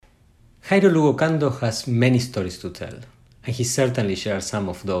Jairo Lugo-Ocando has many stories to tell, and he certainly shares some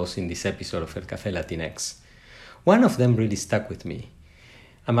of those in this episode of El Café Latinx. One of them really stuck with me.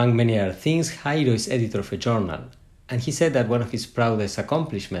 Among many other things, Jairo is editor of a journal, and he said that one of his proudest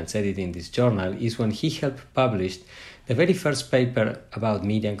accomplishments editing this journal is when he helped publish the very first paper about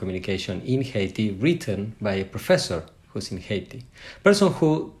media and communication in Haiti written by a professor who's in Haiti. A person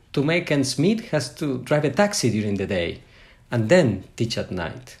who, to make ends meet, has to drive a taxi during the day and then teach at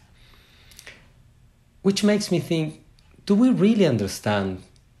night. Which makes me think, do we really understand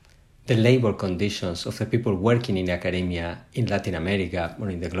the labor conditions of the people working in academia in Latin America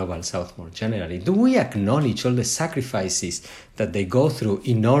or in the global south more generally? Do we acknowledge all the sacrifices that they go through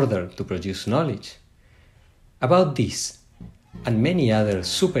in order to produce knowledge? About this and many other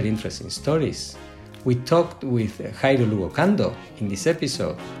super interesting stories, we talked with Jairo Lugo-Ocando in this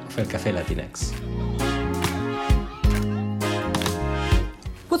episode of El Café Latinx.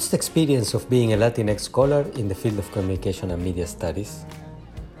 What's the experience of being a Latinx scholar in the field of communication and media studies?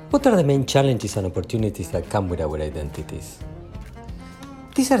 What are the main challenges and opportunities that come with our identities?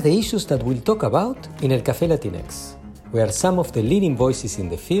 These are the issues that we'll talk about in El Café Latinx, where some of the leading voices in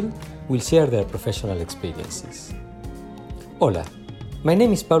the field will share their professional experiences. Hola, my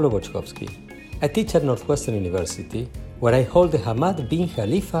name is Pablo Boczkowski. I teach at Northwestern University, where I hold the Hamad bin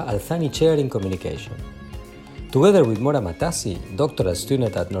Khalifa Al Thani Chair in Communication. Together with Mora Matassi, doctoral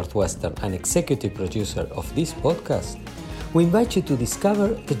student at Northwestern and executive producer of this podcast, we invite you to discover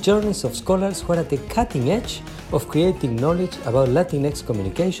the journeys of scholars who are at the cutting edge of creating knowledge about Latinx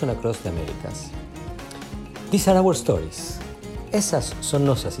communication across the Americas. These are our stories. Esas son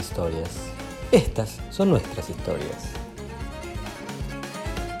nuestras historias. Estas son nuestras historias.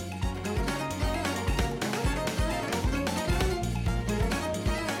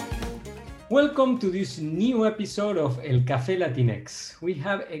 Welcome to this new episode of El Café Latinx. We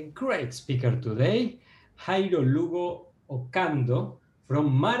have a great speaker today, Jairo Lugo-Ocando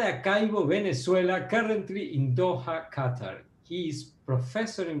from Maracaibo, Venezuela, currently in Doha, Qatar. He is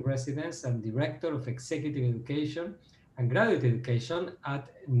professor in residence and director of executive education and graduate education at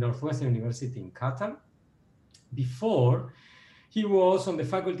Northwestern University in Qatar. Before, he was on the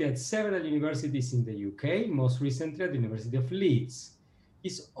faculty at several universities in the UK, most recently at the University of Leeds.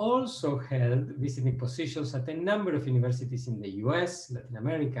 He's also held visiting positions at a number of universities in the US, Latin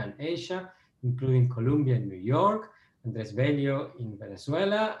America, and Asia, including Columbia in New York, Andrés Bello in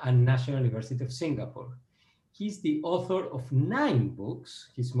Venezuela, and National University of Singapore. He's the author of 9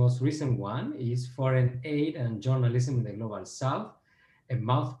 books. His most recent one is Foreign Aid and Journalism in the Global South, A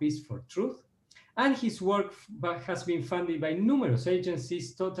Mouthpiece for Truth. And his work has been funded by numerous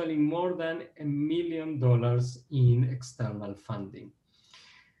agencies, totaling more than $1 million in external funding.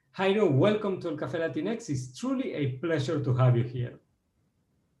 Jairo, welcome to El Café Latinx. It's truly a pleasure to have you here.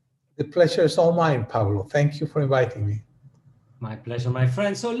 The pleasure is all mine, Pablo. Thank you for inviting me. My pleasure, my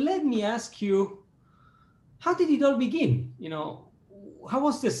friend. So let me ask you, how did it all begin? How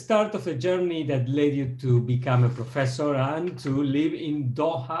was the start of a journey that led you to become a professor and to live in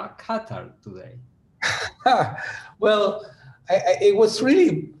Doha, Qatar today? Well, it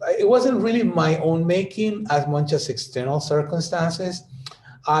wasn't really my own making as much as external circumstances.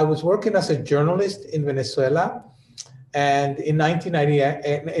 I was working as a journalist in Venezuela, and in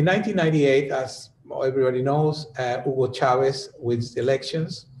 1998, as everybody knows, Hugo Chavez wins the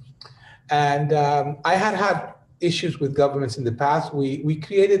elections. And I had issues with governments in the past. We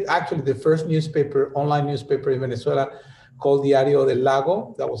created actually the first online newspaper in Venezuela called Diario del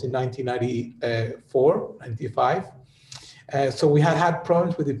Lago. That was in 1994, 95. So we had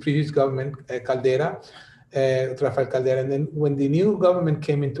problems with the previous government, Rafael Caldera. And then when the new government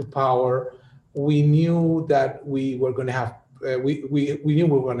came into power, we knew that we were going to have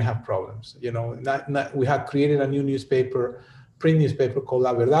problems. We had created a new print newspaper called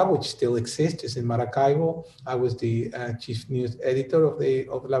La Verdad, which still exists. It's in Maracaibo. I was the chief news editor of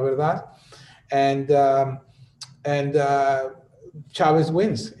La Verdad, and Chavez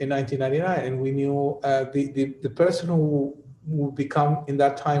wins in 1999, and we knew the person who would become in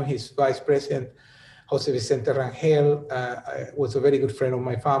that time his vice president, Jose Vicente Rangel, was a very good friend of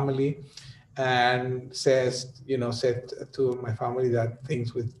my family, and said to my family that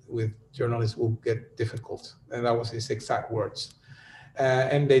things with journalists will get difficult, and that was his exact words,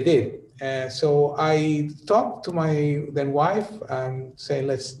 and they did. So I talked to my then wife, saying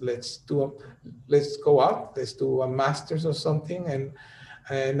let's go out, let's do a master's or something. And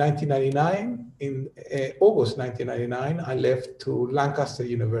in 1999, in August 1999, I left to Lancaster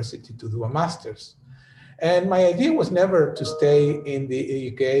University to do a master's. And my idea was never to stay in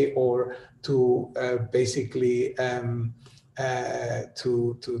the UK or to basically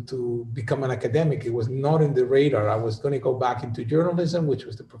to become an academic. It was not in the radar. I was going to go back into journalism, which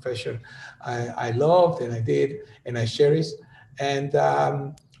was the profession I loved and I did and I cherished. And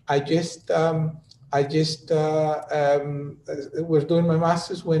I just was doing my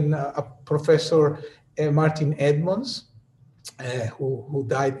master's when a professor, Martin Edmonds, who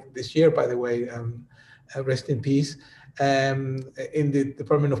died this year, by the way, rest in peace, in the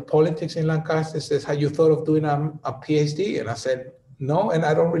Department of Politics in Lancaster, says, have you thought of doing a PhD? And I said, no, and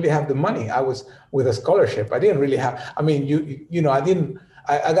I don't really have the money. I was with a scholarship. I didn't really have, I mean, you know,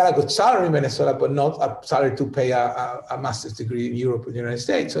 I got a good salary in Venezuela, but not a salary to pay a master's degree in Europe or the United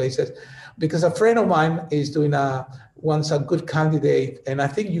States. So he says, because a friend of mine is doing wants a good candidate, and I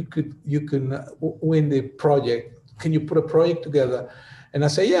think you can win the project. Can you put a project together? And I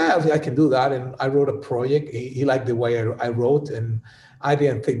say, yeah, I can do that. And I wrote a project. He liked the way I wrote, and I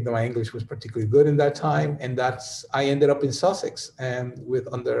didn't think that my English was particularly good in that time. And I ended up in Sussex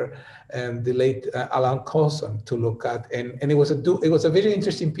under the late Alan Coulson to look at. And it was a very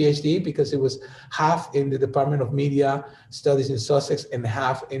interesting PhD because it was half in the Department of Media Studies in Sussex and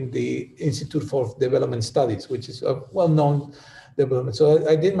half in the Institute for Development Studies, which is a well-known development. So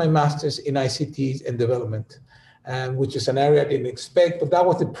I did my master's in ICT and development, which is an area I didn't expect, but that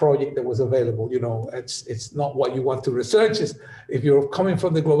was the project that was available. You know, it's not what you want to research. It's, if you're coming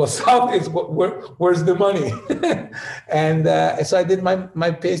from the global south, it's where's the money? And so I did my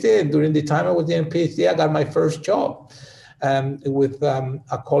PhD, and during the time I was doing PhD, I got my first job with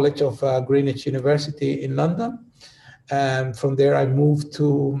a college of Greenwich University in London. And from there I moved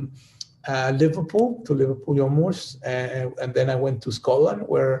to Liverpool Young Moors, and then I went to Scotland,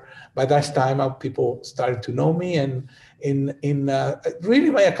 where by that time people started to know me. And in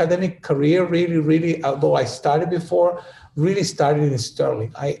really my academic career, really, although I started before, really started in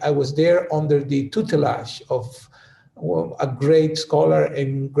Stirling. I was there under the tutelage of a great scholar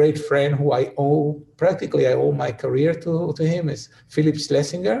and great friend who I owe my career to him, is Philip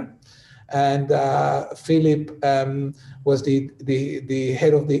Schlesinger. And Philip was the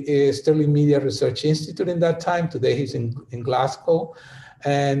head of the Sterling Media Research Institute in that time. Today he's in Glasgow.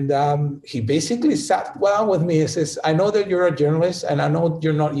 And he basically sat down with me and says, I know that you're a journalist, and I know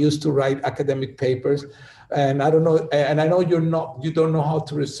you're not used to write academic papers. And I know you don't know how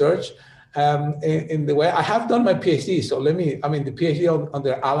to research in the way. I have done my PhD, so the PhD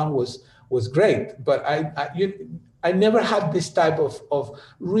under Alan was great, but I never had this type of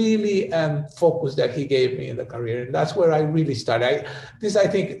really focus that he gave me in the career. And that's where I really started. I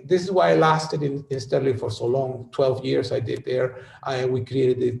think this is why I lasted in Sterling for so long, 12 years I did there. We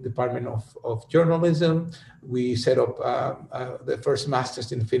created the Department of Journalism. We set up the first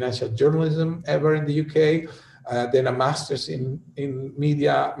master's in financial journalism ever in the UK, then a master's in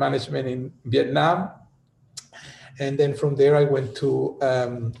media management in Vietnam. And then from there I went to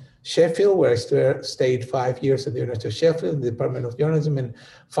Sheffield, where I stayed 5 years at the University of Sheffield in the Department of Journalism, and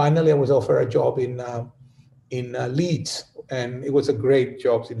finally I was offered a job in Leeds, and it was a great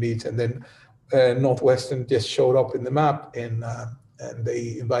job in Leeds. And then Northwestern just showed up in the map, and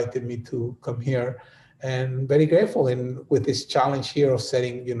they invited me to come here, and very grateful. And with this challenge here of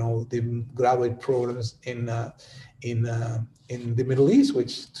setting, the graduate programs in the Middle East,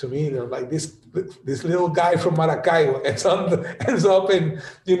 which to me, they're like this little guy from Maracaibo ends up in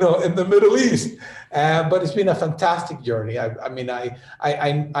the Middle East. But it's been a fantastic journey. I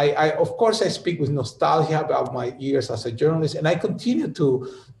of course I speak with nostalgia about my years as a journalist, and I continue to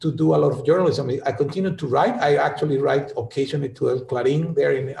do a lot of journalism. I continue to write. I actually write occasionally to El Clarín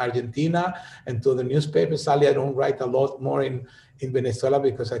there in Argentina and to the newspapers. Sadly, I don't write a lot more in Venezuela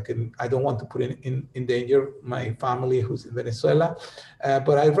because I don't want to put in danger my family who's in Venezuela.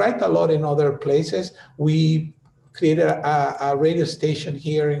 But I write a lot in other places. We created a radio station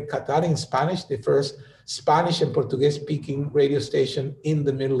here in Qatar in Spanish, the first Spanish and Portuguese speaking radio station in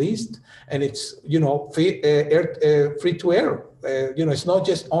the Middle East. And it's, free to air. It's not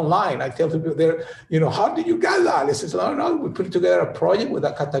just online. I tell people there, how did you get that? They says, no, we put together a project with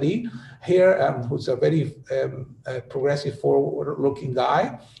a Qatari here, who's a very progressive, forward-looking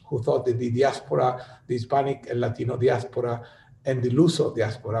guy who thought that the diaspora, the Hispanic and Latino diaspora, and the Luso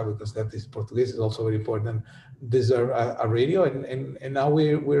diaspora, because that is Portuguese is also very important, deserve a radio. And now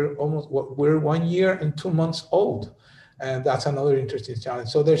we're 1 year and 2 months old. And that's another interesting challenge.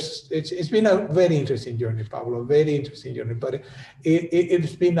 So it's been a very interesting journey, Pablo, very interesting journey. But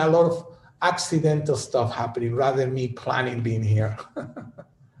it's been a lot of accidental stuff happening rather than me planning being here. I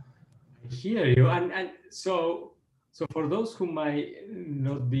hear you. And so for those who might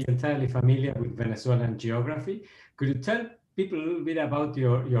not be entirely familiar with Venezuelan geography, could you tell people a little bit about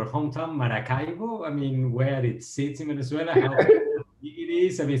your hometown, Maracaibo? I mean, where it sits in Venezuela, how big it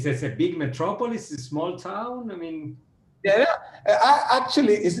is? I mean, it's a big metropolis, a small town. I mean, Yeah,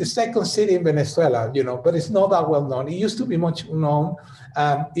 actually, it's the second city in Venezuela, but it's not that well known. It used to be much known.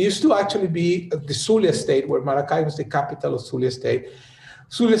 It used to actually be the Zulia state, where Maracaibo is the capital of Zulia state.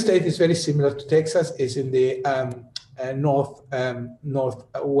 Zulia state is very similar to Texas. It's in the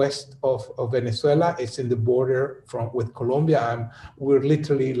northwest of Venezuela. It's in the border with Colombia. We're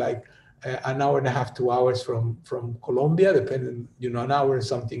literally like an hour and a half, 2 hours from Colombia, depending, an hour or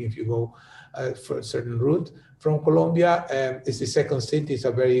something if you go for a certain route from Colombia. It's the second city.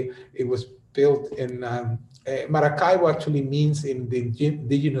 It was built in, Maracaibo actually means in the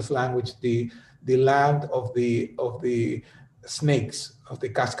indigenous language, the land of the snakes, of the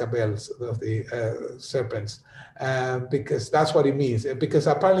cascabels, of the serpents, because that's what it means. Because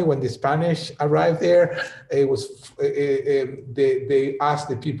apparently when the Spanish arrived there, they asked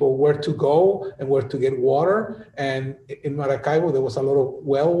the people where to go and where to get water. And in Maracaibo, there was a lot of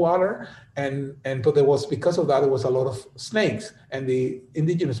well water, but because of that, there was a lot of snakes, and the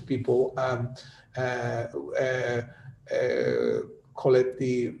indigenous people call it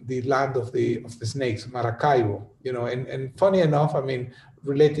the land of the snakes, Maracaibo, and funny enough, I mean,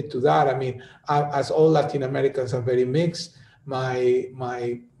 related to that, I mean, as all Latin Americans are very mixed. My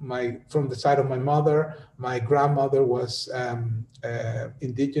from the side of my mother, my grandmother was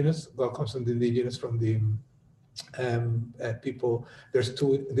indigenous. Well, comes from the indigenous, from the people. There's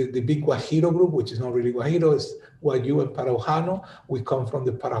the big Guajiro group, which is not really Guajiro, it's Guayu and Paraujano. We come from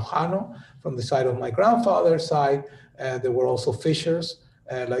the Paraujano. From the side of my grandfather's side, there were also fishers,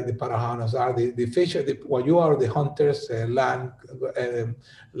 like the Paraujanos are. The fisher, the Guayu are the hunters, land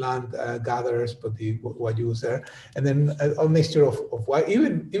gatherers, but the Guayus there. And then a mixture of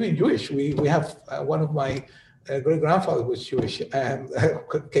even Jewish. We have one of my great-grandfather was Jewish and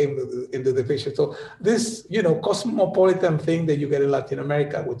came into the picture. So this, cosmopolitan thing that you get in Latin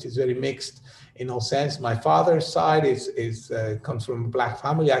America, which is very mixed in all sense. My father's side comes from a Black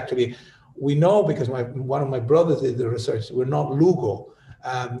family. Actually, we know because one of my brothers did the research. We're not Lugo.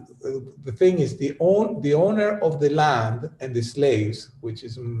 The thing is, the owner of the land and the slaves, which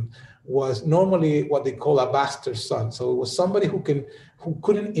was normally what they call a bastard son. So it was somebody who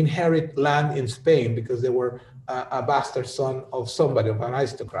couldn't inherit land in Spain because they were a bastard son of somebody, of an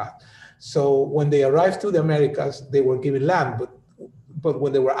aristocrat. So when they arrived to the Americas, they were given land, but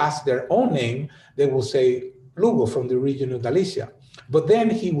when they were asked their own name, they will say Lugo, from the region of Galicia. But then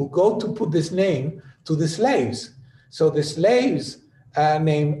he will go to put this name to the slaves. So the slaves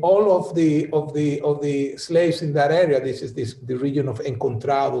name all of the slaves in that area. This is the region of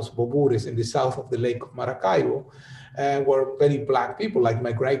Encontrados, Bobures, in the south of the Lake of Maracaibo, were very Black people, like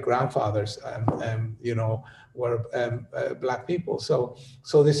my great-grandfathers, were Black people. So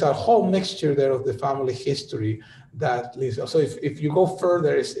there's a whole mixture there of the family history that leads. So if you go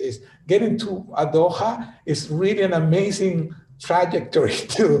further, is getting to Adoha is really an amazing trajectory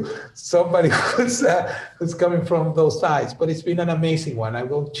to somebody who's coming from those sides. But it's been an amazing one. I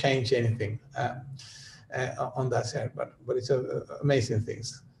won't change anything on that side, but it's amazing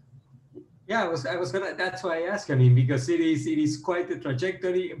things. Yeah, I was gonna. That's why I asked. I mean, because it is quite a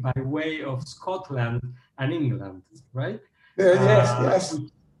trajectory by way of Scotland and England, right? Yes.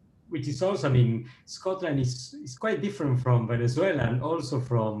 Which is also, I mean, Scotland is quite different from Venezuela and also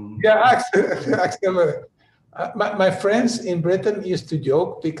from. Yeah, actually. My friends in Britain used to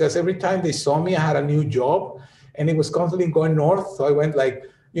joke because every time they saw me, I had a new job and it was constantly going north. So I went like,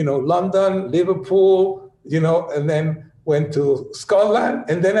 London, Liverpool, and then went to Scotland.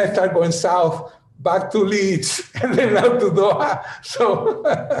 And then I started going south, back to Leeds, and then out to Doha.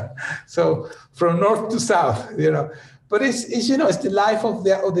 So from north to south, But it's the life of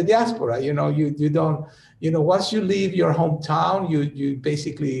the diaspora. You don't, once you leave your hometown, you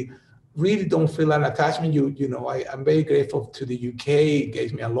basically really don't feel an attachment. I'm very grateful to the UK. It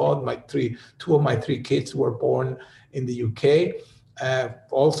gave me a lot. Two of my three kids were born in the UK.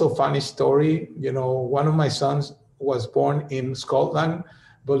 Also, funny story. One of my sons was born in Scotland,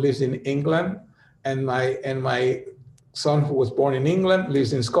 but lives in England, and my son who was born in England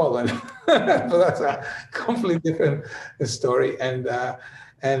lives in Scotland. So that's a completely different story.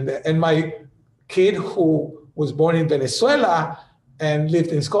 And my kid who was born in Venezuela and lived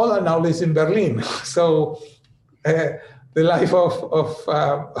in Scotland now lives in Berlin. So the life of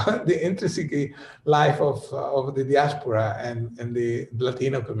the intrinsic life of the diaspora and the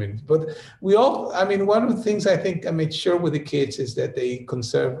Latino community. But one of the things I think I made sure with the kids is that they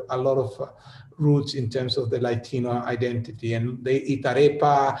conserve a lot of roots in terms of the Latino identity, and they eat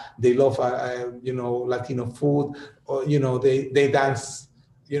arepa. They love Latino food. they dance.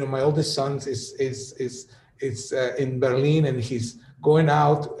 My oldest son is in Berlin, and he's going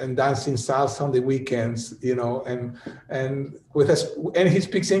out and dancing salsa on the weekends, and and he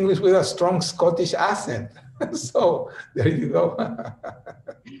speaks English with a strong Scottish accent. So there you go.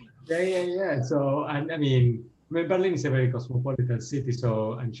 Yeah. So, and I mean, Berlin is a very cosmopolitan city,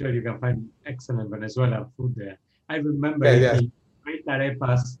 so I'm sure you can find excellent Venezuelan food there. I remember eating great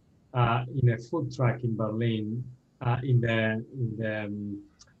arepas in a food truck in Berlin, in the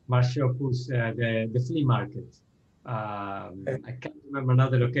Marshopus, the flea market. I can't remember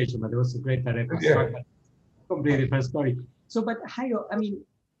another location, but there was a great arepa truck. Completely different story. So, but Jairo, I mean,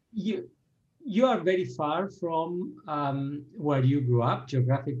 you are very far from where you grew up,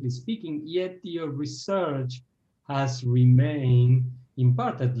 geographically speaking, yet your research has remained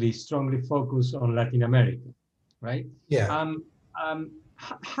importantly strongly focused on Latin America, right? Yeah.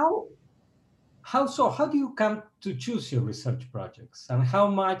 How do you come to choose your research projects, and how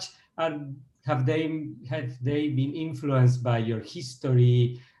much have they been influenced by your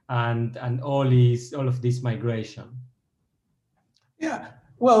history and all of this migration? Yeah.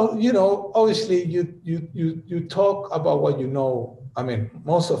 Well, obviously you talk about what you know. I mean,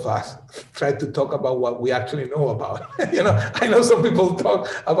 most of us try to talk about what we actually know about. I know some people talk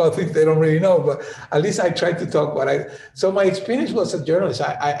about things they don't really know, but at least I try to talk so my experience was a journalist.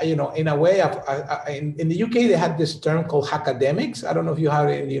 In a way, in the UK, they had this term called academics. I don't know if you have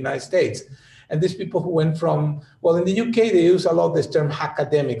it in the United States. And these people who went from, in the UK, they use a lot this term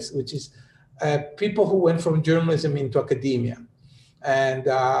academics, which is people who went from journalism into academia. And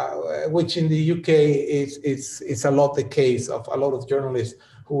which in the UK is a lot the case of a lot of journalists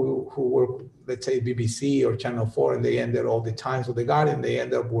who work, let's say, BBC or Channel 4, and they ended all the Times or the Guardian, they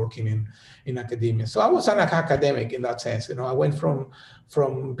end up working in academia. So I was an academic in that sense. I went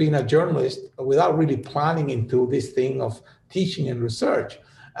from being a journalist without really planning into this thing of teaching and research.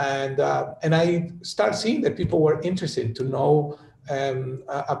 And I started seeing that people were interested to know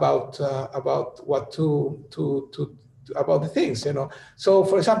about what about the things, So,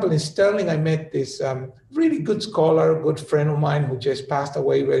 for example, in Sterling, I met this really good scholar, good friend of mine who just passed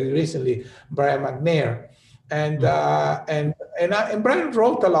away very recently, Brian McNair. And Brian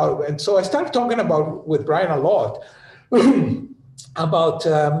wrote a lot. And so I started talking with Brian a lot about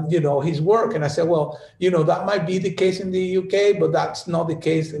his work, and I said, that might be the case in the UK, but that's not the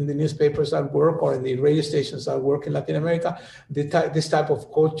case in the newspapers I work or in the radio stations I work in Latin America. This type of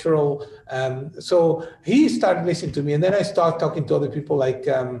cultural. So he started listening to me, and then I started talking to other people like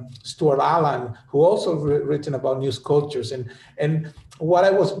Stuart Allen, who also written about news cultures, and what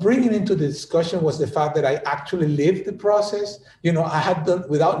I was bringing into the discussion was the fact that I actually lived the process. I had done,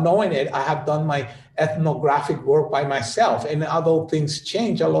 without knowing it, I have done my ethnographic work by myself. And although things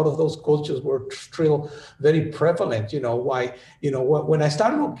change, a lot of those cultures were still very prevalent. When I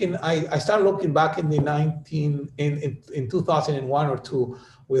started looking, I started looking back in in 2001 or two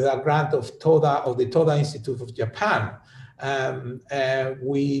with a grant of the Toda Institute of Japan.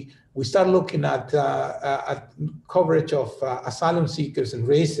 We started looking at coverage of asylum seekers and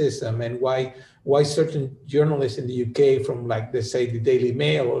racism, and why certain journalists in the UK, from let's say the Daily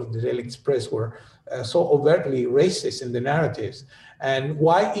Mail or the Daily Express, were so overtly racist in the narratives, and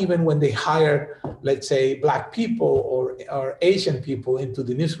why even when they hired, let's say, Black people or Asian people into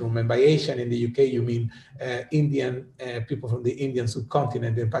the newsroom, and by Asian in the UK you mean Indian people from the Indian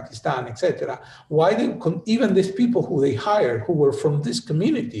subcontinent in Pakistan, etc. Why even these people who they hired, who were from this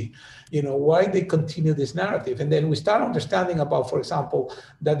community, why they continue this narrative? And then we start understanding about, for example,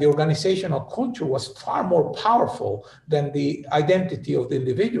 that the organizational culture was far more powerful than the identity of the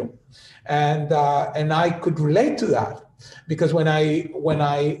individual. And I could relate to that, because when I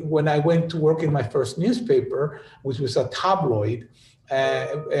went to work in my first newspaper, which was a tabloid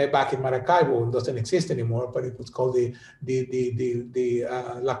back in Maracaibo, it doesn't exist anymore, but it was called the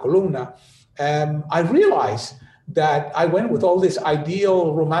La Columna. I realized that I went with all these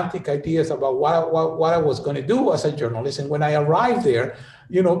ideal, romantic ideas about what I was going to do as a journalist, and when I arrived there,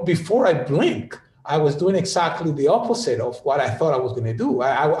 before I blink, I was doing exactly the opposite of what I thought I was going to do.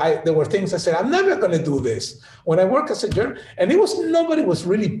 There were things I said, I'm never going to do this. When I work as a journalist, and nobody was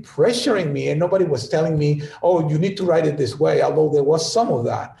really pressuring me, and nobody was telling me, oh, you need to write it this way, although there was some of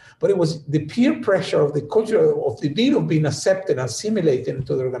that. But it was the peer pressure of the culture, of the need of being accepted and assimilated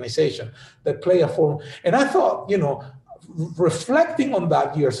into the organization that play a form. And I thought, reflecting on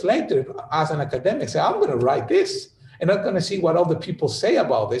that years later as an academic, say, I'm going to write this. And I'm going to see what other people say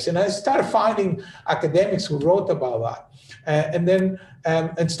about this. And I started finding academics who wrote about that.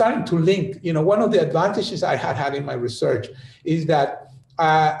 And starting to link, one of the advantages I had in my research is that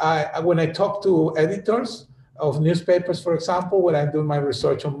when I talk to editors of newspapers, for example, when I'm doing my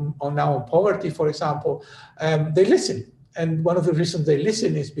research on poverty, for example, they listen. And one of the reasons they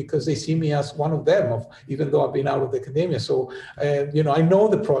listen is because they see me as one of them, even though I've been out of the academia. So, I know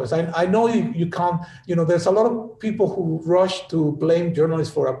the process. I know you can't, there's a lot of people who rush to blame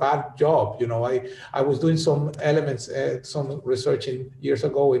journalists for a bad job. I was doing some elements, some research years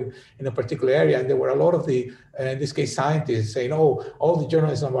ago in a particular area, and there were a lot of the, in this case, scientists saying, oh, all the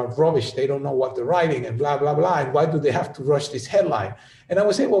journalism are rubbish. They don't know what they're writing and blah, blah, blah. And why do they have to rush this headline? And I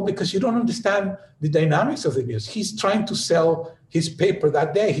would say, well, because you don't understand the dynamics of the news. He's trying to sell his paper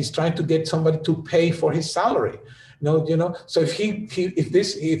that day. He's trying to get somebody to pay for his salary. So if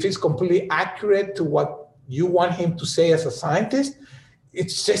it's completely accurate to what you want him to say as a scientist,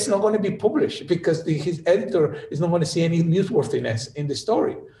 it's just not going to be published because his editor is not going to see any newsworthiness in the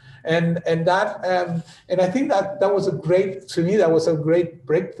story. And I think that was a great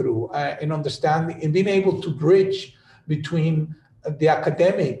breakthrough in understanding, in being able to bridge between the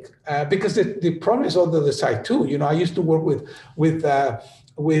academic, because the problem is on the other side too. I used to work with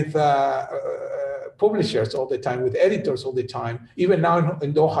publishers all the time, with editors all the time. Even now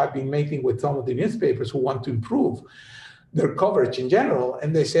in Doha, I've been meeting with some of the newspapers who want to improve their coverage in general,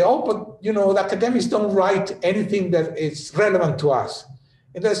 and they say, "Oh, but the academics don't write anything that is relevant to us."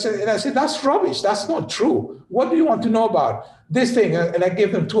 And I said, "That's rubbish. That's not true. What do you want to know about this thing?" And I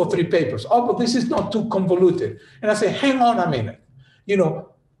gave them 2 or 3 papers. "Oh, but this is not too convoluted." And I say, "Hang on a minute.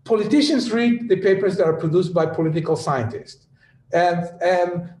 Politicians read the papers that are produced by political scientists,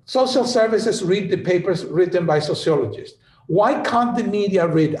 and social services read the papers written by sociologists. Why can't the media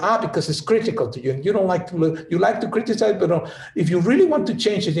read? Because it's critical to you, and you don't like to look. You like to criticize, but if you really want to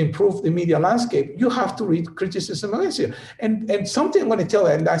change and improve the media landscape, you have to read criticism against you." And something I'm going to tell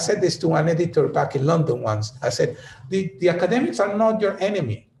you, and I said this to an editor back in London once. I said, the academics are not your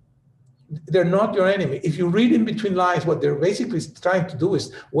enemy. They're not your enemy. If you read in between lines, what they're basically trying to do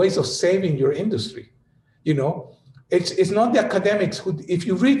is ways of saving your industry. It's not the academics who. If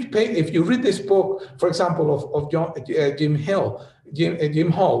you read this book, for example, of Jim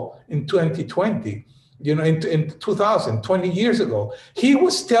Hall in 2020, in 2000, 20 years ago, he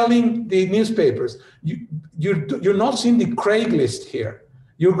was telling the newspapers, you're not seeing the Craigslist here.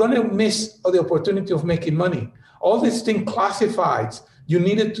 You're going to miss the opportunity of making money. All these things classifieds. You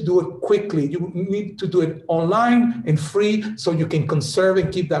needed to do it quickly. You need to do it online and free so you can conserve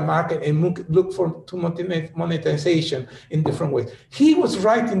and keep that market and look for monetization in different ways. He was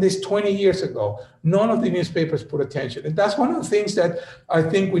writing this 20 years ago. None of the newspapers put attention. And that's one of the things that I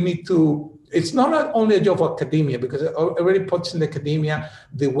think we need to, it's not only a job of academia, because it already puts in academia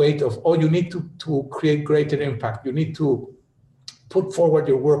the weight of, you need to create greater impact. You need to put forward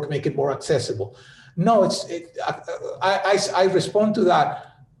your work, make it more accessible. No, I respond to that.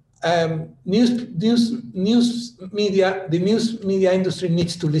 The news media industry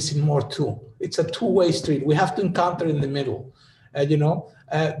needs to listen more too. It's a two-way street. We have to encounter in the middle.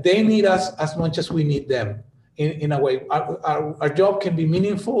 They need us as much as we need them. In a way, our job can be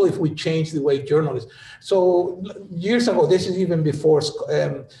meaningful if we change the way journalists. So years ago, this is even before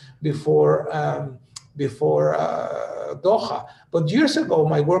Doha. But years ago,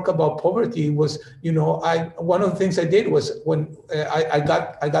 my work about poverty was, one of the things I did was when I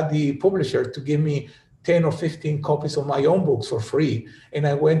got the publisher to give me 10 or 15 copies of my own books for free. And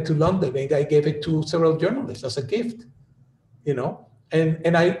I went to London and I gave it to several journalists as a gift,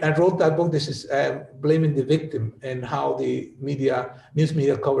 And I wrote that book. This is Blaming the Victim and how the news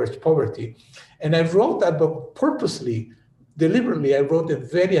media covers poverty. And I wrote that book purposely, deliberately. I wrote it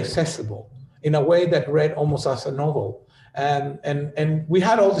very accessible in a way that read almost as a novel. And we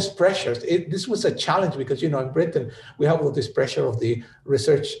had all these pressures. This was a challenge because, in Britain, we have all this pressure of the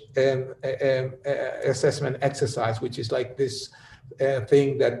research assessment exercise, which is like this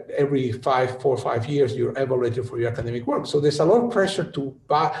thing that every 4 or 5 years you're evaluated for your academic work. So there's a lot of pressure to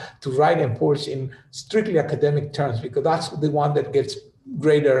write and publish in strictly academic terms, because that's the one that gets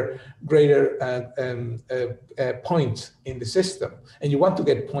greater points in the system. And you want to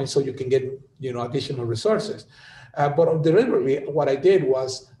get points so you can get additional resources. But deliberately, what I did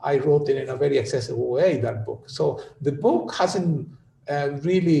was I wrote it in a very accessible way, that book. So the book hasn't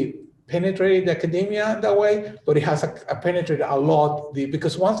really penetrated academia that way, but it has penetrated a lot.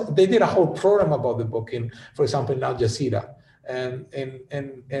 Because once they did a whole program about the book for example, in Al Jazeera, and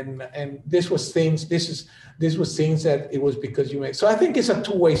this was things that it was because you make. So I think it's a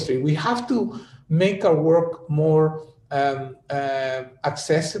two-way street. We have to make our work more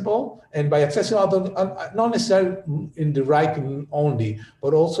accessible, and by accessible, not necessarily in the writing only,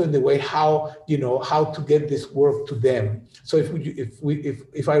 but also in the way how to get this work to them. So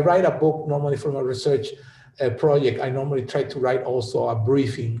if I write a book normally from a research project, I normally try to write also a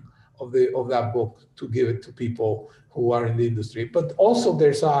briefing of that book to give it to people who are in the industry. But also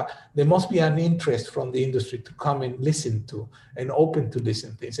there must be an interest from the industry to come and listen to and open to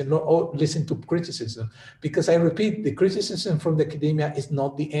listen things and not listen to criticism. Because I repeat, the criticism from the academia is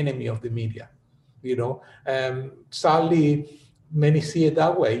not the enemy of the media. Sadly, many see it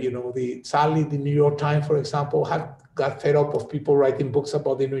that way. Sadly, the New York Times, for example, got fed up of people writing books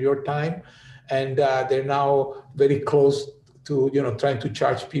about the New York Times, and they're now very close to trying to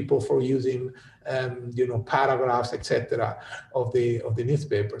charge people for using paragraphs, etc., of the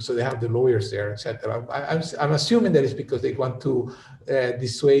newspaper. So they have the lawyers there, etc. I'm assuming that it's because they want to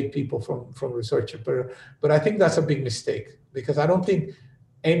dissuade people from research, but I think that's a big mistake, because I don't think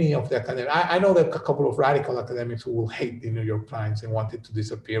any of the academics, I know that a couple of radical academics who will hate the New York Times and want it to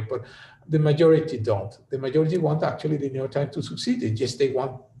disappear, but the majority don't. The majority want actually the New York Times to succeed. It's just they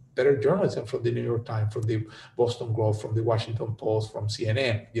want better journalism from the New York Times, from the Boston Globe, from the Washington Post, from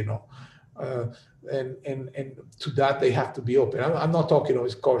CNN, and to that they have to be open. I'm not talking,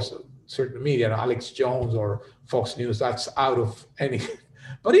 of course, certain media, Alex Jones or Fox News, that's out of any.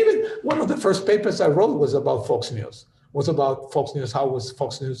 But even one of the first papers I wrote was about Fox News. Was about Fox News, how was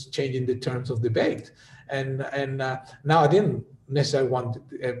Fox News changing the terms of debate. And now I didn't necessarily want,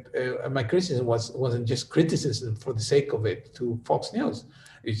 my criticism wasn't just criticism for the sake of it to Fox News.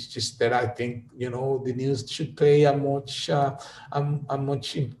 It's just that I think, the news should play a much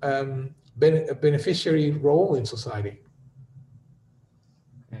beneficiary role in society.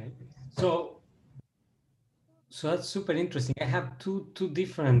 Okay. So that's super interesting. I have two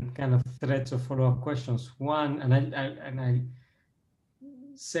different kind of threads of follow-up questions. One, and I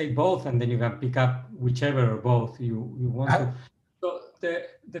say both, and then you can pick up whichever or both you want to. So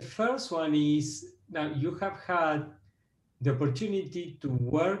the first one is, now you have had the opportunity to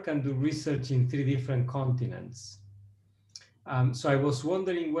work and do research in 3 different continents. So I was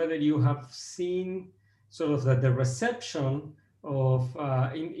wondering whether you have seen sort of the reception of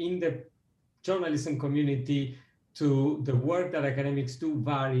in the journalism community to the work that academics do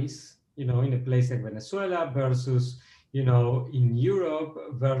varies, in a place like Venezuela versus, in Europe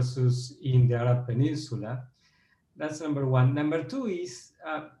versus in the Arab Peninsula. That's number one. Number two is,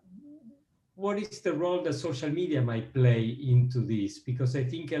 what is the role that social media might play into this? Because I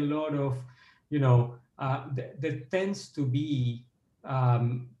think a lot of, there tends to be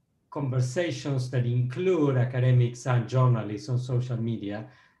conversations that include academics and journalists on social media.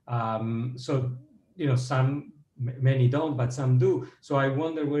 So, many don't, but some do. So I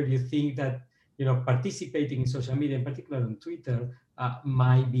wonder where you think that, participating in social media, in particular on Twitter,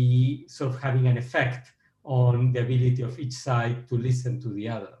 might be sort of having an effect on the ability of each side to listen to the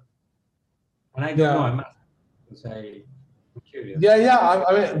other. And I don't know, I'm curious.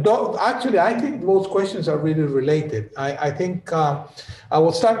 Actually, I think both questions are really related. I think I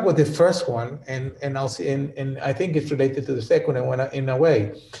will start with the first one, and I'll see, and I think it's related to the second one in a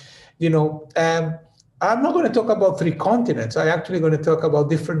way. I'm not going to talk about 3 continents. I'm actually going to talk about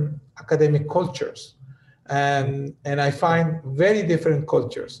different academic cultures, and I find very different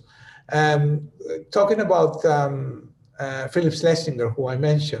cultures. Talking about Philip Schlesinger, who I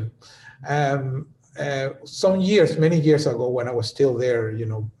mentioned, many years ago, when I was still there,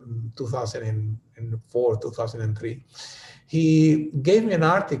 2004, 2003, he gave me an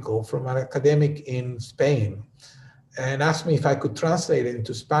article from an academic in Spain and asked me if I could translate it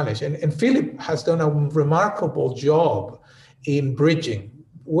into Spanish. And Philip has done a remarkable job in bridging,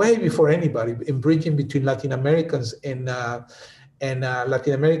 way before anybody, in bridging between Latin Americans and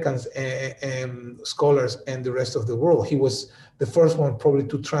Latin Americans and scholars and the rest of the world. He was the first one probably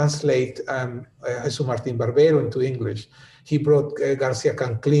to translate Jesus Martin Barbero into English. He brought Garcia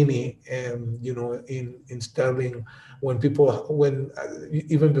Canclini, in Sterling, even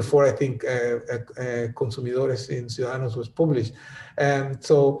before I think Consumidores in Ciudadanos was published.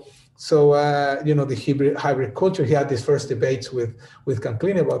 The hybrid culture, he had these first debates with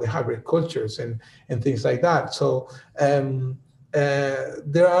Canclini about the hybrid cultures and things like that. So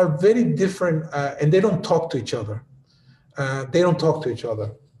there are very different, and they don't talk to each other.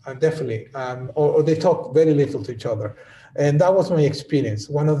 Definitely, or they talk very little to each other. And that was my experience.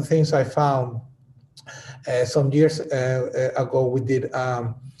 One of the things I found some years ago, we did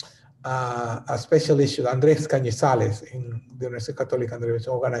a special issue. Andrés Cañizales in the Universidad Católica Andrés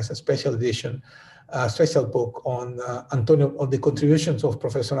organized a special edition, a special book on the contributions of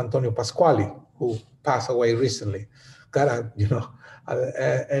Professor Antonio Pasquali, who passed away recently.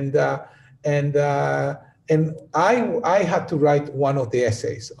 And I had to write one of the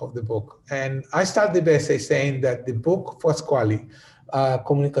essays of the book. And I started the essay saying that the book Pasquale,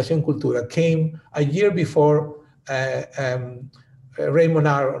 Comunicación Cultura, came a year before Raymond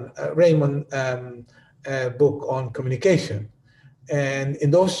book on communication. And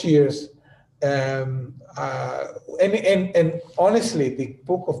in those years, and honestly, the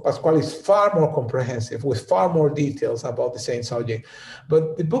book of Pasquale is far more comprehensive with far more details about the same subject.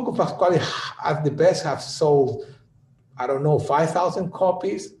 But the book of Pasquale, at the best, have sold, I don't know, 5,000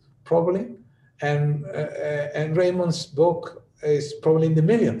 copies probably, and Raymond's book is probably in the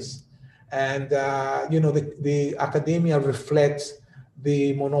millions. And the academia reflects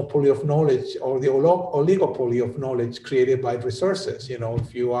the monopoly of knowledge or the oligopoly of knowledge created by resources.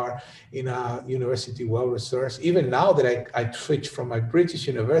 If you are in a university well-resourced, even now that I switched from my British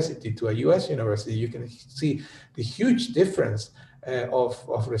university to a US university, you can see the huge difference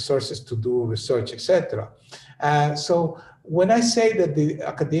of resources to do research, etc. So when I say that the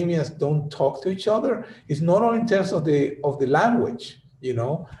academias don't talk to each other, it's not only in terms of the language,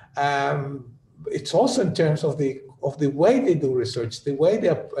 it's also in terms of the way they do research, the way they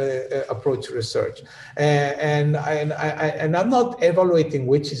approach research. And I'm not evaluating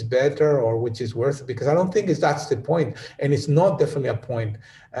which is better or which is worse, because I don't think that's the point. And it's not definitely a point,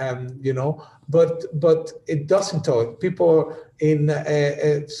 but it doesn't talk. People in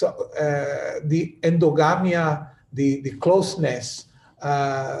the endogamia, the closeness,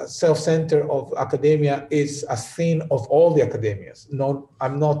 self-center of academia is a theme of all the academias. No,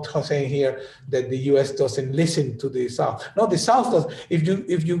 I'm not saying here that the US doesn't listen to the South. No, the South does. If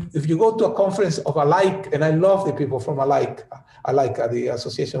you go to a conference of ALIC, and I love the people from ALIC, the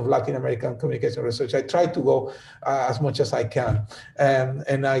Association of Latin American Communication Research, I try to go as much as I can,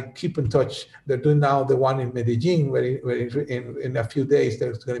 and I keep in touch. They're doing now the one in Medellin, where in a few days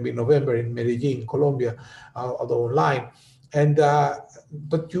there's going to be in November in Medellin, Colombia, although online. And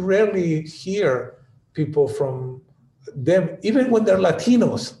but you rarely hear people from them, even when they're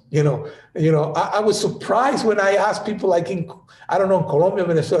Latinos. I was surprised when I asked people like in Colombia,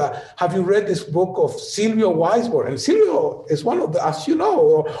 Venezuela, have you read this book of Silvio Weisberg? And Silvio is one of the, as you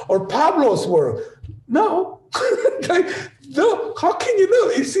know, or Pablo's work. No. No, how can you know?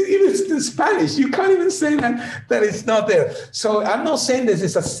 It's even in Spanish. You can't even say that it's not there. So I'm not saying this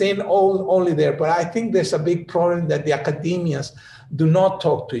is a sin only there, but I think there's a big problem that the academias do not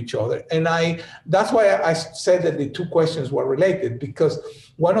talk to each other. And that's why I said that the two questions were related, because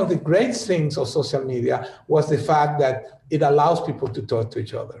one of the great things of social media was the fact that it allows people to talk to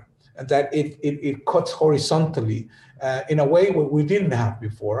each other, and that it cuts horizontally in a way we didn't have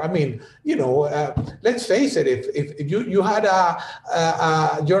before. I mean, let's face it, if you had a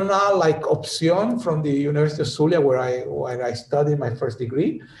journal like Opción from the University of Zulia, where I studied my first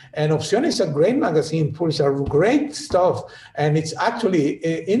degree, and Opción is a great magazine, publishes great stuff, and it's actually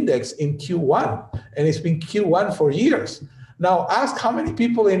indexed in Q1, and it's been Q1 for years. Now, ask how many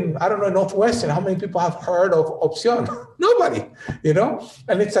people in, Northwestern, how many people have heard of Opción? Nobody,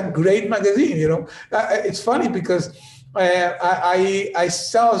 and it's a great magazine, It's funny because I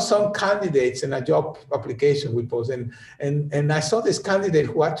saw some candidates in a job application we posted, and I saw this candidate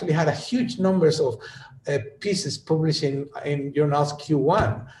who actually had a huge numbers of pieces published in journals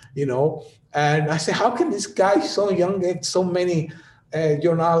Q1, and I said, how can this guy so young get so many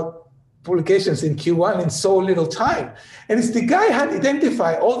journal publications in Q1 in so little time? And it's the guy had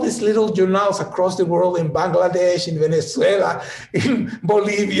identified all these little journals across the world, in Bangladesh, in Venezuela, in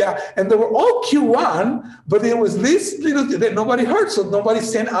Bolivia, and they were all Q1, but there was this little that nobody heard, so nobody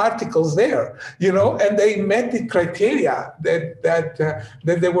sent articles there, and they met the criteria that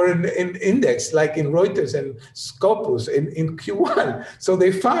they were in index, like in Reuters and Scopus in Q1. So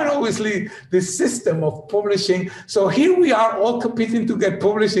they found obviously this system of publishing. So here we are all competing to get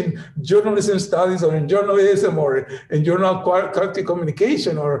published in journalism studies or in journalism or in journal quality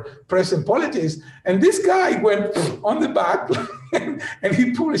communication or press and politics. And this guy went on the back and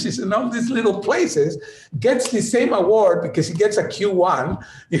he publishes in all these little places, gets the same award because he gets a Q1,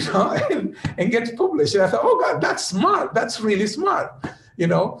 and gets published. And I thought, oh God, that's smart. That's really smart.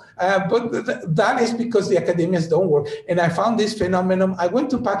 But that is because the academias don't work. And I found this phenomenon. I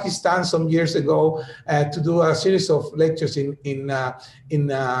went to Pakistan some years ago to do a series of lectures in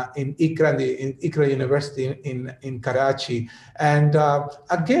Iqra University in Karachi. And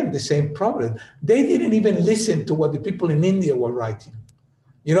again, the same problem. They didn't even listen to what the people in India were writing,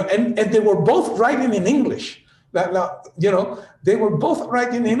 and they were both writing in English. They were both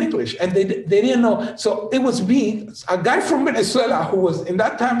writing in English, and they didn't know. So it was me, a guy from Venezuela who was in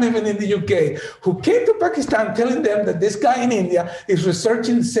that time living in the UK, who came to Pakistan telling them that this guy in India is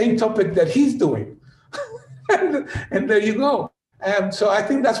researching the same topic that he's doing. and there you go. So I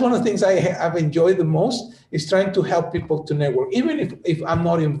think that's one of the things I've enjoyed the most is trying to help people to network, even if I'm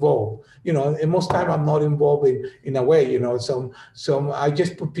not involved, and most time I'm not involved in a way, so I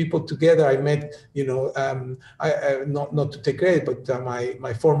just put people together. I met, not to take credit, but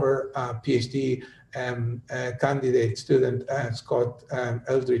my former PhD candidate student, Scott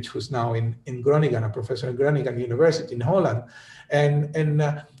Eldridge, who's now in Groningen, a professor in Groningen University in Holland. And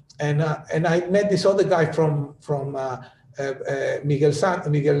I met this other guy from Miguel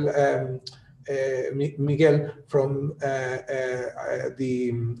from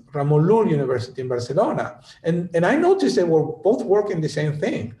the Ramon Llull University in Barcelona. And I noticed they were both working the same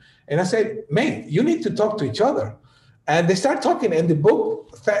thing. And I said, mate, you need to talk to each other. And they start talking, and the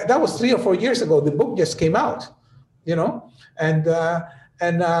book, that was 3 or 4 years ago, the book just came out, and I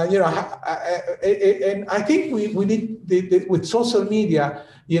think we need, with social media,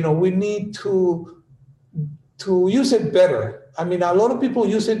 we need to use it better. I mean, a lot of people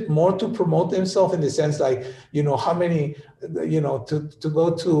use it more to promote themselves in the sense like, how many, to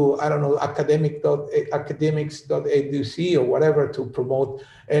go to, I don't know, academics.edu or whatever to promote,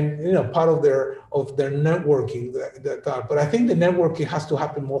 and, part of their networking. But I think the networking has to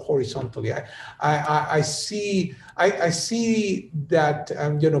happen more horizontally. I see that,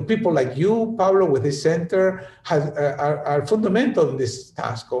 people like you, Pablo, with this center are fundamental in this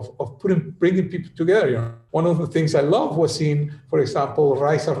task of bringing people together. One of the things I love was seeing, for example,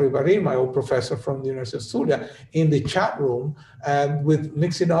 Raisa Rivarin, my old professor from the University of Zulia, in the chat room with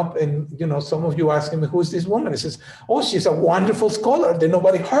mixing up, and some of you asking me, who's this woman? I says, oh, she's a wonderful scholar that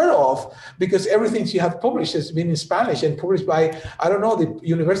nobody heard of, because everything she had published has been in Spanish and published by, I don't know, the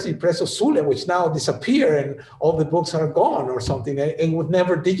University Press of Zulia, which now disappear and all the books are gone or something, and would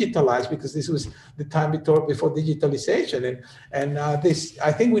never digitalize, because this was the time before digitalization. And this,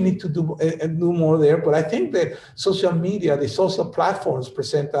 I think we need to do more there. But I think that social media, the social platforms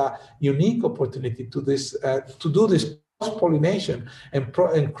present a unique opportunity to this, to do this cross-pollination and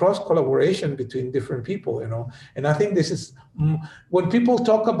cross-collaboration between different people, And I think this is, when people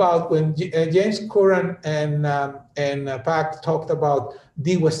talk about, when James Curran and Pac talked about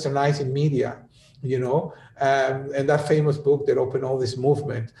de-Westernizing media, and that famous book that opened all this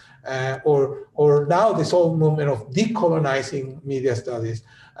movement, or now this whole movement of decolonizing media studies,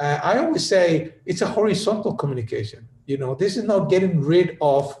 I always say it's a horizontal communication. This is not getting rid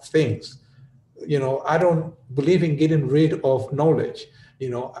of things. I don't believe in getting rid of knowledge.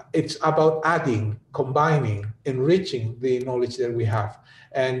 It's about adding, combining, enriching the knowledge that we have.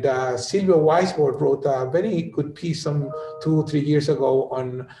 And Sylvia Weisbord wrote a very good piece some 2 or 3 years ago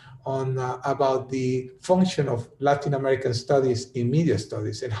on about the function of Latin American studies in media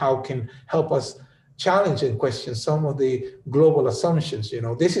studies and how it can help us challenge and question some of the global assumptions.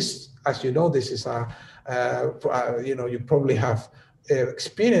 This is, as you know, this is you probably have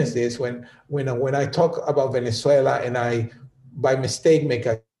experienced this when I talk about Venezuela and I, by mistake, make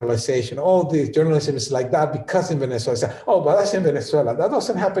a generalization. Oh, the journalism is like that because in Venezuela. I say, oh, but that's in Venezuela. That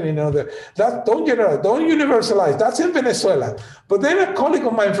doesn't happen in other. That don't generalize, don't universalize. That's in Venezuela. But then a colleague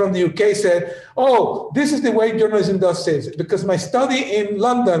of mine from the UK said, oh, this is the way journalism does things, because my study in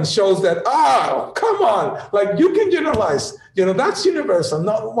London shows that. Oh, come on, like you can generalize. That's universal.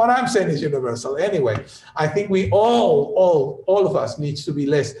 Not what I'm saying is universal. Anyway, I think we all of us needs to be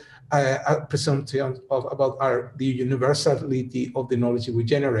less presumption about the universality of the knowledge we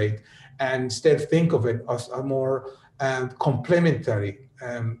generate, and instead think of it as a more complementary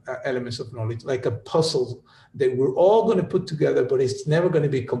elements of knowledge, like a puzzle that we're all going to put together, but it's never going to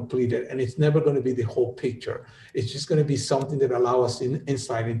be completed, and it's never going to be the whole picture. It's just going to be something that allows us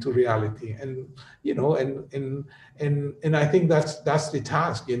insight into reality, and and I think that's the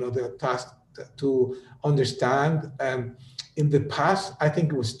task, the task to understand. In the past, I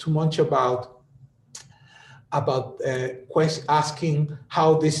think it was too much about asking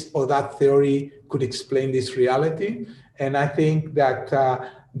how this or that theory could explain this reality, and I think that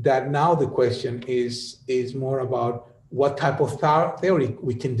that now the question is more about what type of theory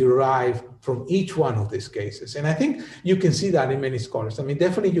we can derive from each one of these cases. And I think you can see that in many scholars. I mean,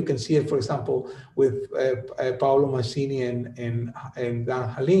 definitely you can see it, for example, with Paolo Mancini and Dan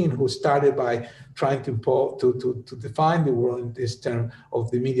Halin, who started by trying to define the world in this term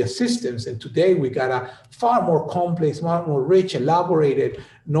of the media systems. And today we got a far more complex, far more rich, elaborated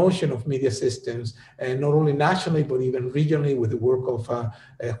notion of media systems, and not only nationally, but even regionally, with the work of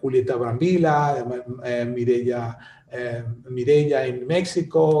Julieta Brambilla, Mireya Mireya in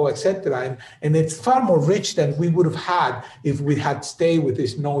Mexico, etc. And it's far more rich than we would have had if we had stayed with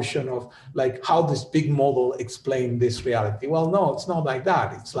this notion of like how this big model explained this reality. Well, no, it's not like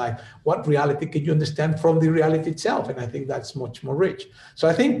that. It's like what reality can you understand from the reality itself? And I think that's much more rich. So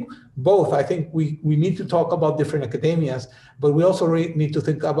I think both. I think we need to talk about different academias, but we also need to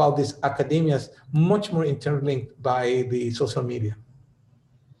think about these academias much more interlinked by the social media.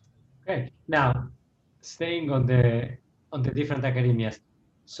 Okay, now staying on the different academias,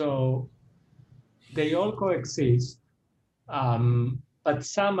 so they all coexist, but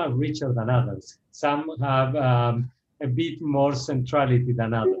some are richer than others. Some have a bit more centrality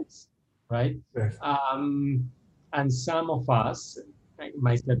than others, right? Yes. And some of us,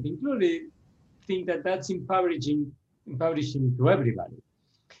 myself included, think that that's empowering to everybody.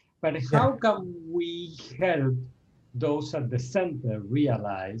 But how can we help those at the center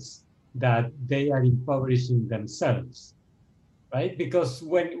realize that they are impoverishing themselves, right? Because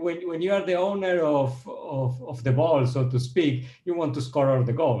when you are the owner of the ball, so to speak, you want to score all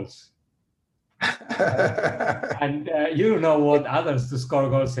the goals. And you don't know what others to score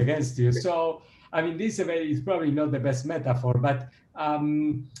goals against you. So, I mean, this is probably not the best metaphor, but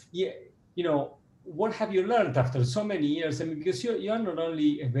yeah, you know, what have you learned after so many years? I mean, because you are not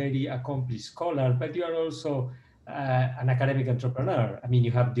only a very accomplished scholar, but you are also an academic entrepreneur. I mean,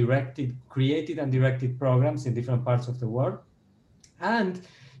 you have created and directed programs in different parts of the world. And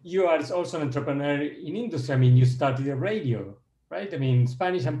you are also an entrepreneur in industry. I mean, you started a radio, right? I mean,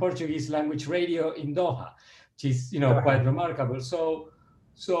 Spanish and Portuguese language radio in Doha, which is, quite remarkable. So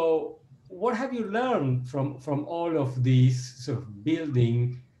what have you learned from all of these sort of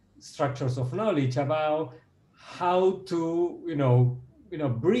building structures of knowledge about how to,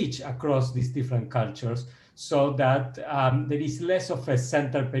 bridge across these different cultures so that there is less of a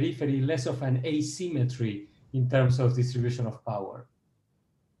center periphery, less of an asymmetry in terms of distribution of power?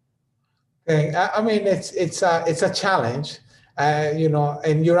 Okay. I mean, it's a challenge, and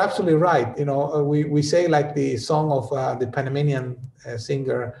you're absolutely right. We say like the song of the Panamanian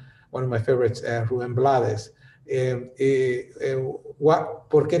singer, one of my favorites, Rubén Blades.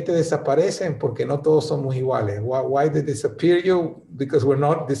 ¿Por qué te desaparecen? Porque no todos somos iguales. Why they disappear you? Because we're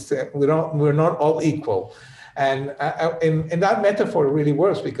not all equal. And that metaphor really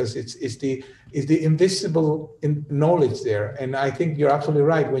works because it's the invisible knowledge there. And I think you're absolutely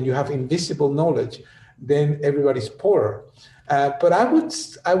right. When you have invisible knowledge, then everybody's poorer. But I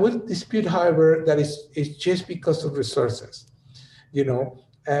would dispute, however, that it's just because of resources,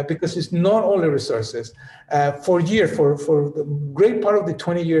 because it's not only resources. For the great part of the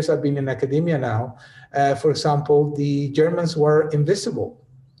 20 years I've been in academia now, for example, the Germans were invisible.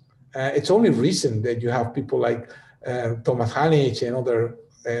 It's only recent that you have people like Thomas Hanich and other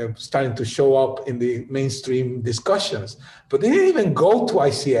starting to show up in the mainstream discussions. But they didn't even go to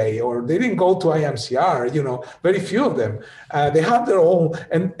ICA or they didn't go to IMCR, very few of them. They have their own,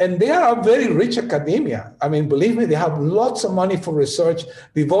 and they are a very rich academia. I mean, believe me, they have lots of money for research.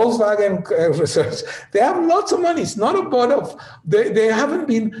 The Volkswagen research, they have lots of money. It's not about, they've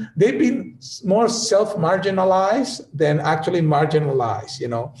been more self-marginalized than actually marginalized,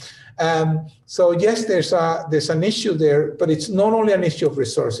 So yes, there's an issue there, but it's not only an issue of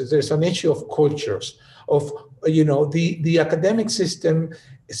resources. There's an issue of cultures, of the academic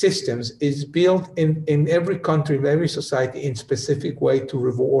systems is built in every country, in every society, in specific way to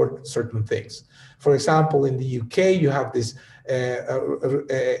reward certain things. For example, in the UK, you have this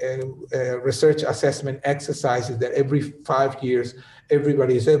research assessment exercises that every 5 years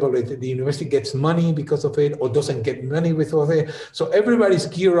everybody is evaluated. The university gets money because of it or doesn't get money because of it. So everybody's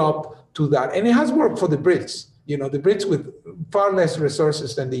geared up to that. And it has worked for the Brits. The Brits with far less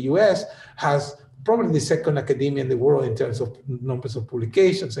resources than the US has probably the second academia in the world in terms of numbers of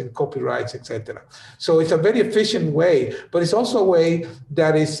publications and copyrights, etc. So it's a very efficient way, but it's also a way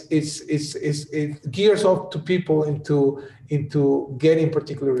that it gears up to people into getting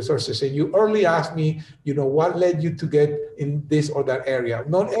particular resources. And you early asked me, what led you to get in this or that area?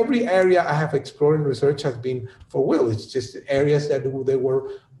 Not every area I have explored in research has been for will. It's just areas that there were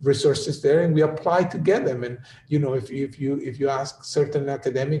resources there, and we apply to get them. And if you ask certain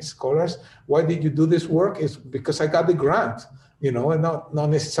academic scholars, why did you do this work? It's because I got the grant, and not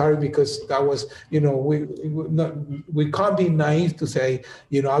necessarily because that was, we can't be naive to say,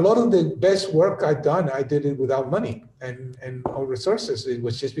 a lot of the best work I've done, I did it without money and all resources. It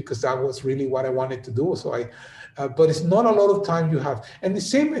was just because that was really what I wanted to do. So but it's not a lot of time you have. And the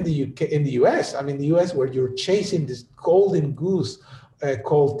same in the UK, in the US. I mean, the US, where you're chasing this golden goose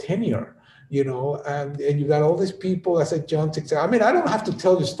called tenure, and you got all these people, I said, John, I mean, I don't have to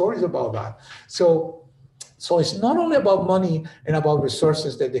tell you stories about that. So So it's not only about money and about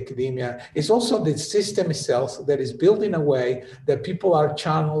resources that the academia, it's also the system itself that is built in a way that people are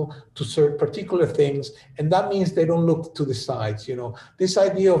channeled to serve particular things. And that means they don't look to the sides. This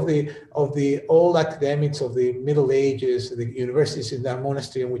idea of the old academics of the Middle Ages, the universities in that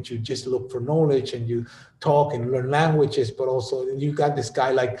monastery in which you just look for knowledge and you talk and learn languages, but also you got this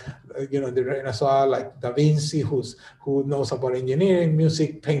guy like, the Renaissance, like Da Vinci, who knows about engineering,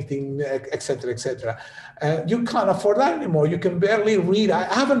 music, painting, et cetera, et cetera. You can't afford that anymore. You can barely read. I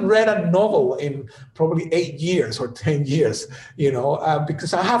haven't read a novel in probably 8 years or 10 years,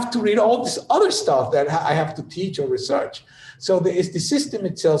 because I have to read all this other stuff that I have to teach or research. So the system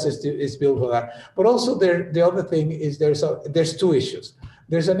itself is built for that. But also the other thing is there's two issues.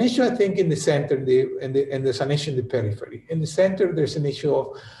 There's an issue, I think, in the center, and there's an issue in the periphery. In the center, there's an issue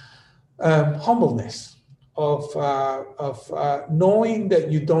of humbleness, of knowing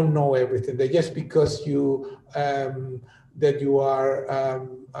that you don't know everything, that just because you are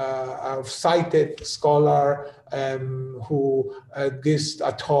a cited scholar who gives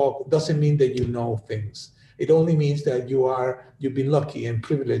a talk doesn't mean that you know things. It only means that you've been lucky and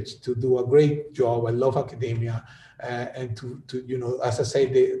privileged to do a great job. I love academia. And to as I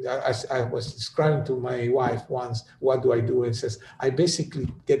say, as I was describing to my wife once, what do I do? And says, I basically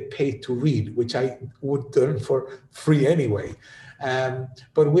get paid to read, which I would learn for free anyway.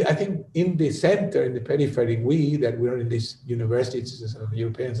 But I think in the center, in the periphery, we're in these universities,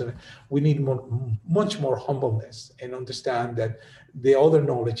 Europeans, we need much more humbleness and understand that the other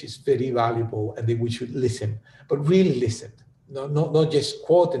knowledge is very valuable and that we should listen, but really listen. Not just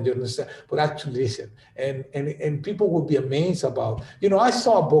quote and understand, but actually listen. And people will be amazed about, I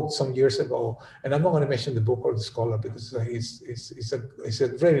saw a book some years ago, and I'm not going to mention the book or the scholar because he's a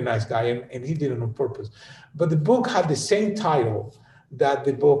very nice guy and he did it on purpose. But the book had the same title that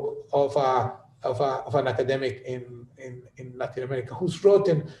the book of an academic in Latin America who's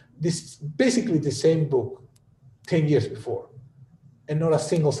written this basically the same book 10 years before, and not a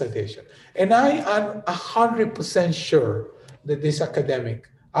single citation. And I am 100% sure that this academic,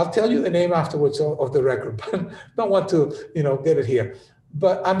 I'll tell you the name afterwards of the record, but don't want to, get it here.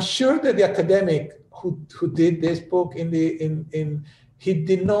 But I'm sure that the academic who did this book he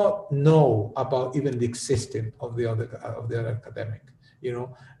did not know about even the existence of the other academic,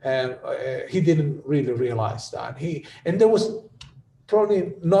 he didn't really realize that. And there was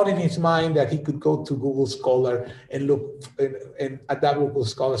probably not in his mind that he could go to Google Scholar and look and adapt Google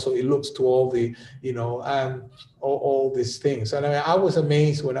Scholar so it looks to all the, all these things. And I was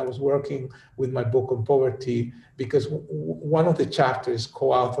amazed when I was working with my book on poverty, because one of the chapters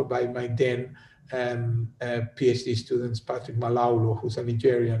co-authored by my then PhD students, Patrick Malaulo, who's a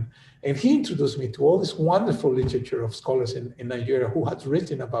Nigerian, and he introduced me to all this wonderful literature of scholars in Nigeria who had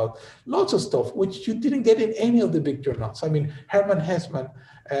written about lots of stuff, which you didn't get in any of the big journals. I mean, Herman Hesman,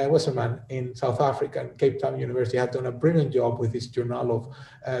 Westerman in South Africa and Cape Town University had done a brilliant job with his journal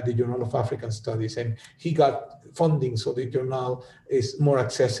of the Journal of African Studies, and he got funding so the journal is more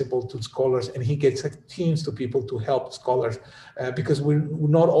accessible to scholars, and he gets teams to people to help scholars because we're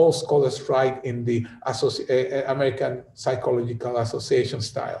not all scholars write in the American Psychological Association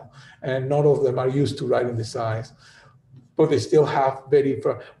style, and none of them are used to writing the science, but they still have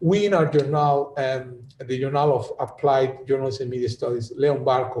we in our journal, the Journal of Applied Journalism and Media Studies, Leon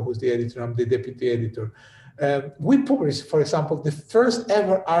Barco, who's the editor, I'm the deputy editor. We published, for example, the first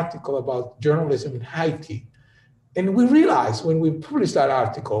ever article about journalism in Haiti. And we realized when we published that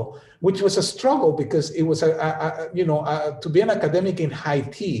article, which was a struggle because it was to be an academic in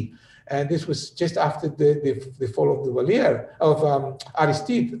Haiti, and this was just after the fall of Duvalier, of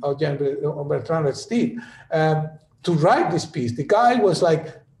Aristide, of Jean-Bertrand Aristide, to write this piece. The guy was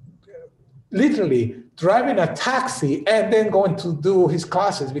like literally driving a taxi and then going to do his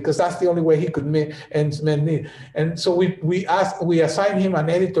classes because that's the only way he could make ends meet. And so we assigned him an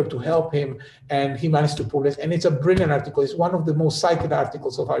editor to help him, and he managed to publish. And it's a brilliant article. It's one of the most cited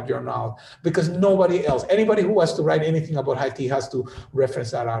articles of our journal because anybody who has to write anything about Haiti has to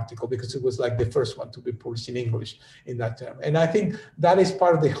reference that article because it was like the first one to be published in English in that term. And I think that is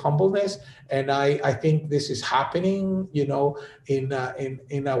part of the humbleness. And I think this is happening, in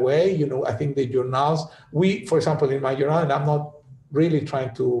a way, I think the journals, for example, in my journal, and I'm not really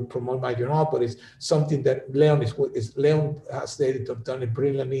trying to promote my journal, but it's something that Leon Leon has the editor done it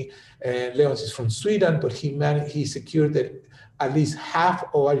brilliantly. Leon is from Sweden, but he secured that at least half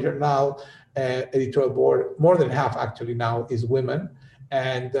of our journal editorial board, more than half actually now, is women,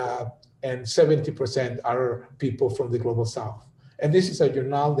 and 70% are people from the global South. And this is a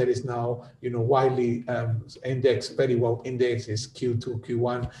journal that is now, widely indexed, very well indexed, is Q2,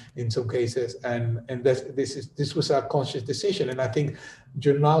 Q1 in some cases. And this was a conscious decision. And I think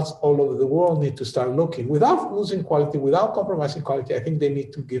journals all over the world need to start looking without losing quality, without compromising quality. I think they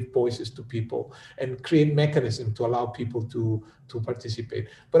need to give voices to people and create mechanisms to allow people to participate.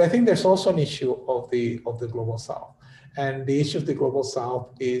 But I think there's also an issue of the Global South. And the issue of the Global South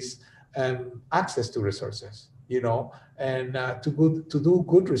is access to resources, and to do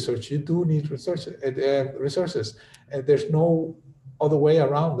good research, you do need resources. There's no other way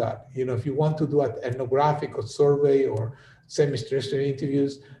around that. If you want to do an ethnographic or survey or semi-terrestrial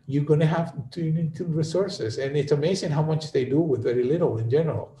interviews, you're going to have to need resources. And it's amazing how much they do with very little in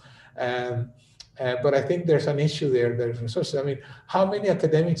general. But I think there's an issue there. There's resources. I mean, how many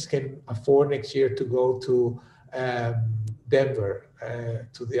academics can afford next year to go to Denver,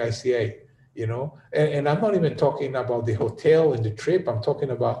 to the ICA, and I'm not even talking about the hotel and the trip. I'm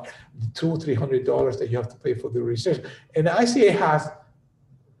talking about the $200-300 that you have to pay for the research. And the ICA has,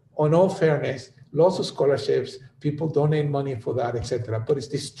 on all fairness, lots of scholarships. People donate money for that, etc. But it's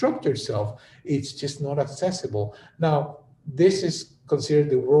the structure itself. It's just not accessible. Now, this is considered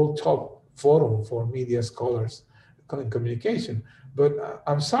the world top forum for media scholars in communication. But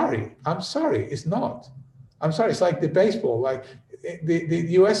I'm sorry, it's not. I'm sorry, it's like the baseball, like the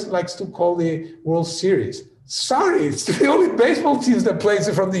US likes to call the World Series. Sorry, it's the only baseball teams that plays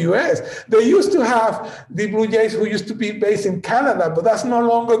from the US. They used to have the Blue Jays who used to be based in Canada, but that's no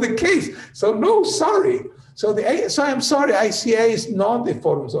longer the case. So no, sorry. So I'm sorry, ICA is not the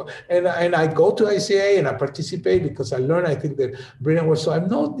forum. So, and I go to ICA and I participate because I learn, I think that brilliant work. So I'm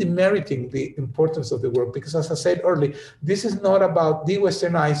not demeritating the importance of the work because, as I said earlier, this is not about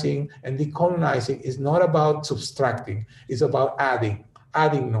de-Westernizing and decolonizing. It's not about subtracting. It's about adding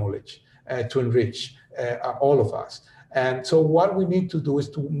knowledge to enrich all of us. And so what we need to do is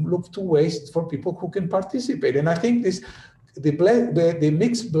to look to ways for people who can participate. And I think the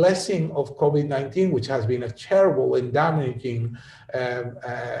mixed blessing of COVID-19, which has been a terrible and damaging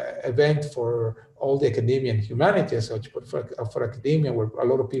event for all the academia and humanity as such, but for academia, where a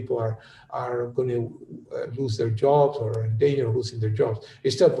lot of people are going to lose their jobs or are in danger of losing their jobs,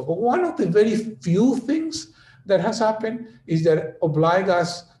 is tough. But one of the very few things that has happened is that oblige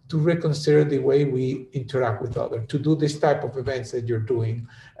us to reconsider the way we interact with others, to do this type of events that you're doing,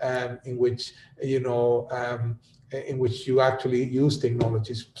 in which you actually use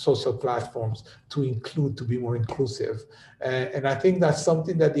technologies, social platforms to be more inclusive. And I think that's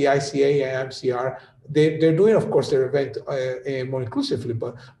something that the ICA and MCR, they're doing, of course, their event more inclusively,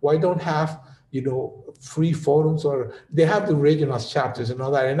 but why don't have, free forums, or they have the regional chapters and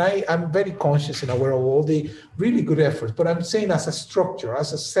all that. And I'm very conscious and aware of all the really good efforts, but I'm saying as a structure,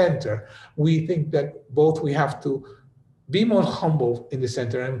 as a center, we think that both we have to be more humble in the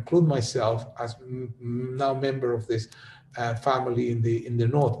center, and include myself as now member of this family in the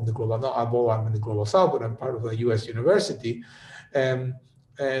North, in the global. Not I'm in the global South, but I'm part of a U.S. university, and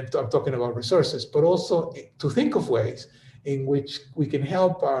I'm talking about resources, but also to think of ways in which we can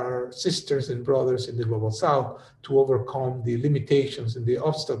help our sisters and brothers in the global South to overcome the limitations and the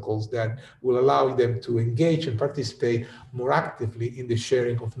obstacles that will allow them to engage and participate more actively in the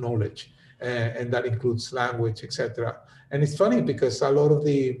sharing of knowledge, and that includes language, etc. And it's funny because a lot of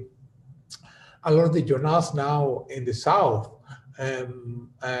the journals now in the South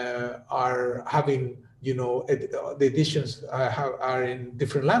are having, the editions are in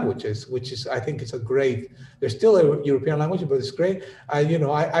different languages, which is, I think, it's a great. There's still a European language, but it's great.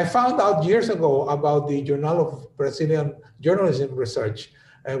 I found out years ago about the Journal of Brazilian Journalism Research,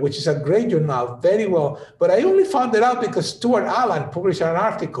 which is a great journal, very well. But I only found it out because Stuart Allen published an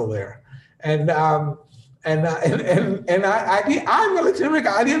article there, and I'm a Latin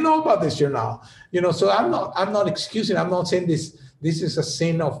American. I didn't know about this journal, So I'm not excusing. I'm not saying this is a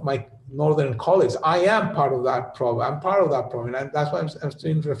sin of my Northern colleagues. I am part of that problem. I'm part of that problem, and that's why I'm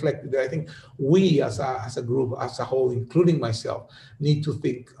still reflecting that I think we, as a group, as a whole, including myself, need to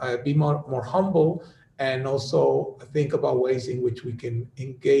think, be more humble, and also think about ways in which we can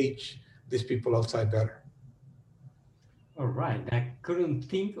engage these people outside better. All right. I couldn't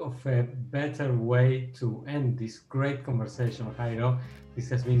think of a better way to end this great conversation, Jairo. This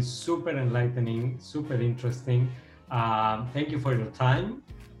has been super enlightening, super interesting. Thank you for your time.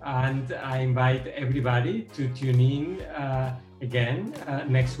 And I invite everybody to tune in again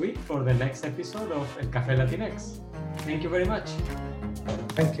next week for the next episode of El Café Latinx. Thank you very much.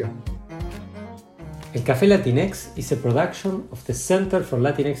 Thank you. El Café Latinx is a production of the Center for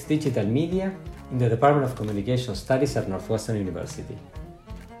Latinx Digital Media in the Department of Communication Studies at Northwestern University.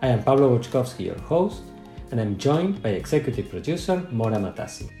 I am Pablo Boczkowski, your host, and I'm joined by executive producer Mora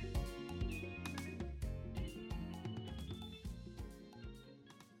Matassi.